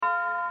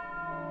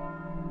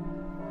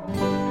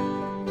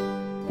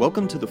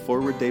Welcome to the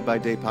Forward Day by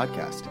Day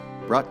podcast,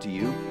 brought to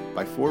you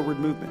by Forward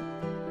Movement.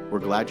 We're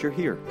glad you're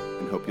here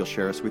and hope you'll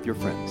share us with your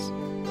friends.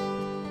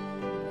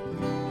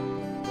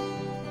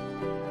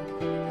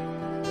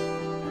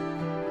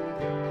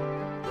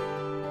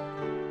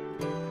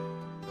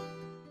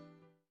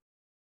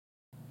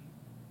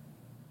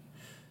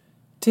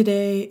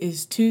 Today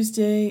is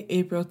Tuesday,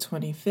 April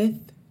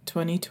 25th,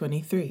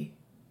 2023.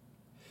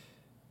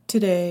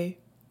 Today,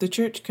 the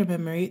Church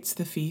commemorates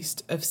the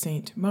feast of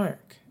St.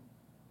 Mark.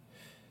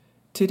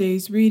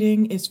 Today's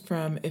reading is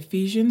from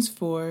Ephesians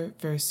 4,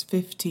 verse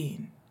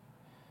 15.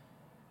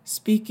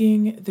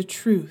 Speaking the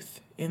truth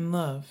in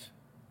love.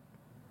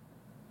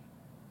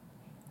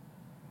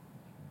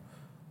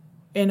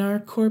 In our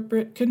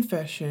corporate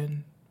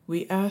confession,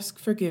 we ask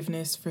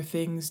forgiveness for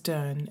things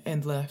done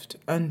and left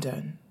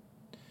undone.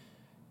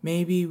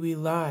 Maybe we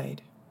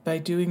lied by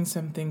doing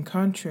something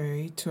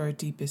contrary to our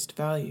deepest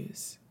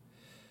values.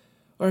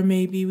 Or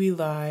maybe we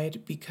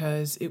lied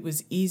because it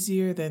was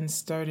easier than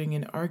starting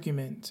an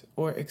argument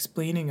or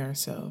explaining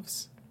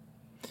ourselves.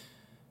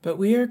 But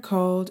we are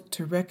called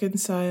to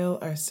reconcile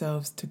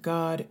ourselves to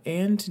God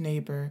and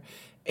neighbor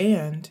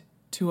and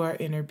to our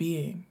inner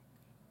being.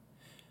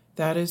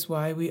 That is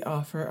why we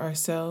offer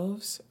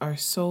ourselves, our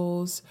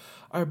souls,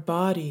 our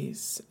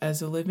bodies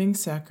as a living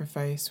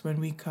sacrifice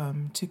when we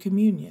come to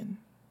communion.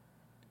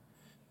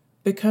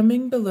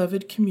 Becoming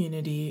beloved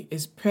community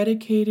is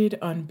predicated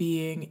on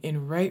being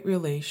in right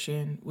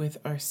relation with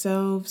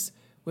ourselves,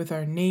 with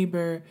our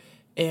neighbor,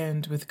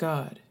 and with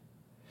God.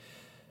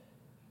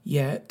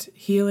 Yet,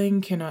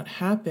 healing cannot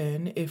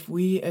happen if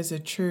we as a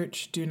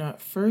church do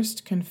not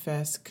first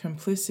confess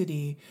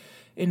complicity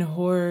in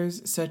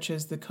horrors such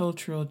as the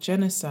cultural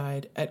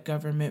genocide at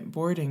government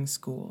boarding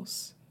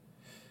schools.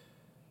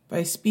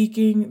 By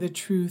speaking the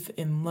truth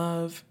in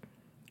love,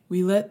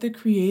 we let the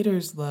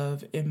Creator's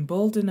love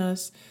embolden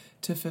us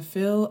to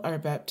fulfill our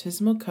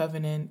baptismal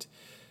covenant,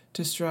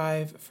 to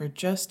strive for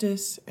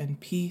justice and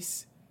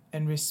peace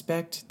and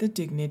respect the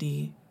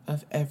dignity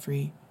of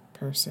every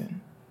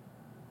person.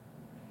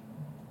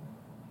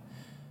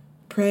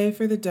 Pray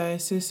for the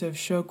Diocese of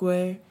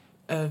Shogwe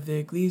of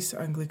the Église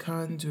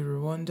Anglicane du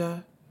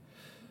Rwanda.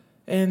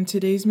 And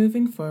today's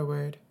moving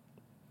forward,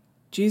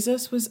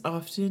 Jesus was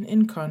often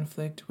in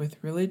conflict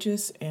with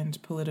religious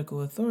and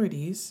political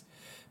authorities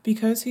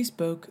because he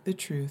spoke the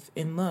truth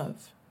in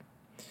love.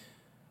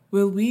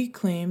 Will we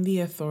claim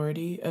the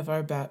authority of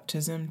our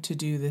baptism to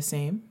do the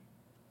same?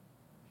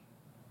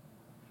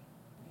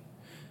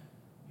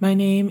 My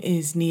name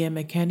is Nia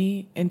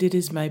McKenney, and it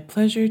is my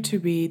pleasure to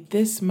read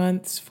this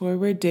month's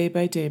Forward Day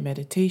by Day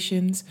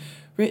Meditations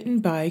written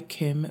by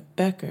Kim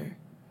Becker.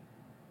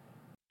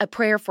 A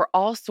prayer for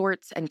all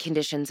sorts and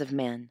conditions of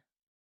men.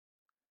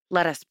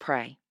 Let us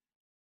pray.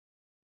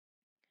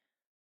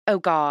 O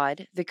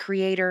God, the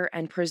Creator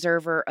and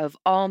Preserver of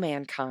all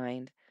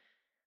mankind,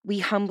 we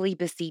humbly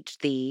beseech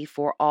thee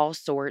for all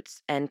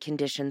sorts and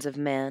conditions of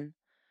men,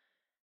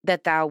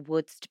 that thou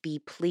wouldst be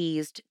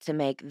pleased to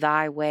make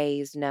thy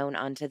ways known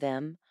unto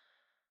them,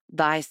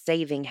 thy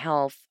saving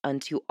health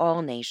unto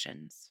all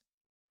nations.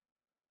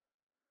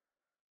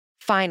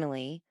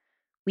 Finally,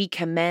 we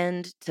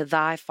commend to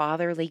thy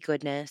fatherly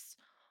goodness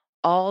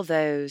all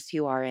those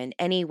who are in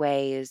any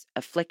ways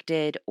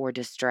afflicted or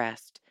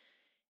distressed,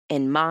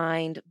 in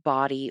mind,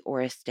 body,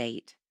 or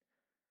estate,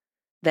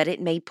 that it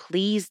may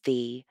please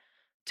thee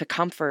to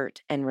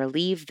comfort and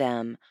relieve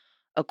them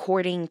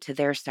according to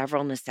their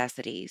several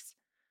necessities,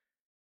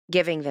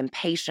 giving them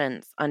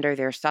patience under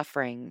their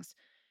sufferings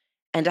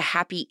and a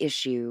happy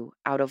issue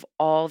out of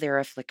all their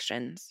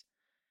afflictions.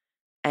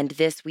 And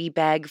this we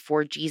beg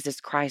for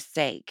Jesus Christ's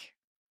sake.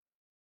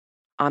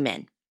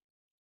 Amen.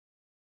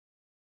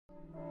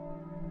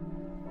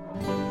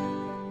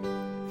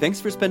 Thanks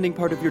for spending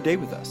part of your day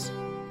with us.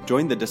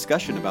 Join the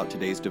discussion about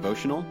today's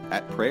devotional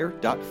at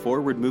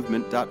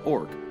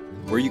prayer.forwardmovement.org,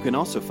 where you can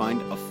also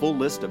find a full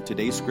list of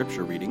today's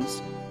scripture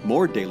readings,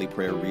 more daily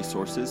prayer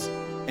resources,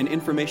 and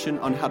information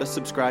on how to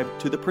subscribe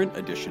to the print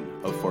edition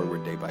of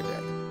Forward Day by Day.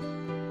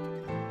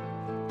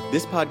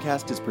 This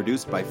podcast is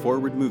produced by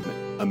Forward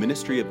Movement, a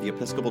ministry of the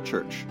Episcopal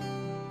Church.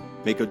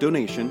 Make a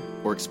donation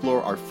or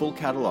explore our full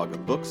catalog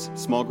of books,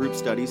 small group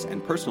studies,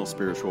 and personal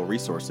spiritual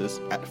resources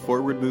at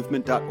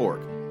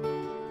forwardmovement.org.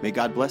 May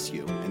God bless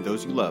you and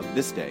those you love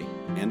this day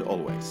and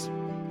always.